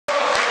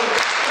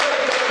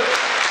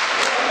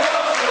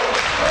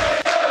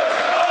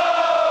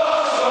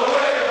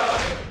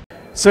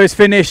So it's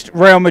finished.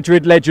 Real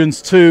Madrid Legends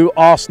 2,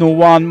 Arsenal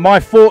 1. My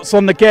thoughts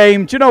on the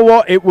game. Do you know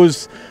what? It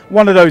was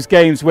one of those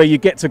games where you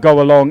get to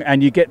go along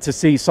and you get to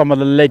see some of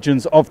the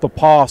legends of the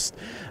past.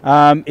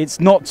 It's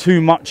not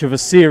too much of a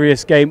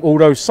serious game,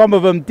 although some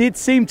of them did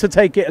seem to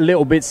take it a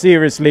little bit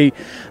seriously.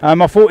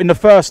 I thought in the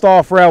first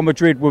half Real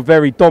Madrid were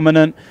very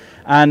dominant.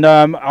 And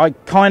I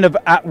kind of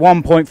at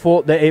one point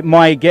thought that it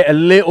might get a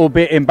little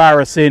bit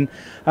embarrassing.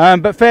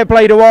 But fair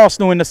play to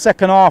Arsenal in the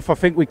second half. I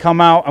think we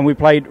come out and we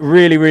played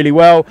really, really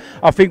well.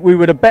 I think we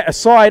were the better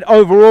side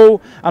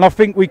overall. And I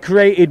think we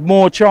created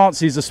more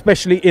chances,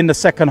 especially in the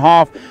second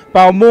half.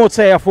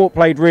 Balmorte, I thought,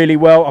 played really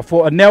well. I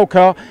thought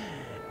Anelka,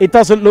 it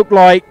doesn't look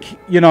like,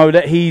 you know,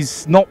 that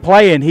he's not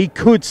playing. He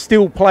could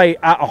still play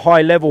at a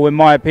high level, in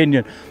my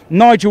opinion.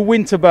 Nigel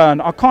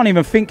Winterburn, I can't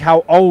even think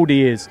how old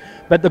he is,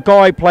 but the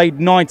guy played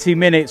 90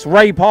 minutes.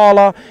 Ray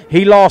Parlour,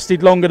 he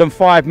lasted longer than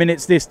 5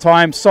 minutes this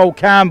time. Sol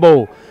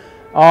Campbell,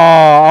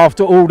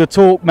 after all the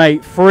talk,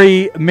 mate,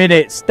 3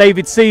 minutes.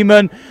 David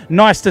Seaman,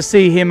 nice to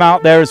see him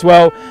out there as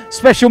well.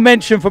 Special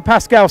mention for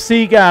Pascal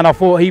Segan. I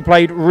thought he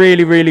played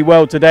really, really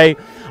well today.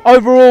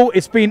 Overall,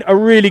 it's been a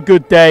really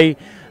good day.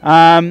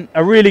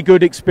 A really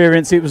good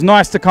experience. It was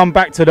nice to come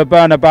back to the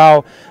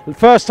Bernabeu. The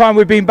first time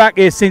we've been back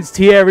here since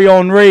Thierry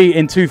Henry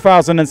in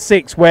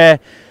 2006, where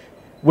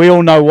we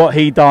all know what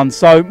he done.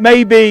 So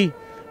maybe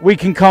we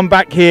can come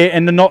back here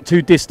in the not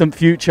too distant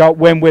future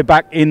when we're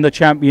back in the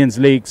Champions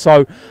League.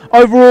 So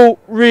overall,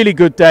 really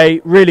good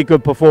day, really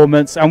good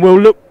performance, and we'll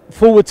look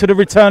forward to the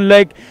return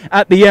leg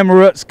at the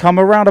Emirates come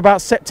around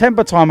about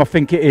September time, I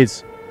think it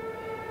is.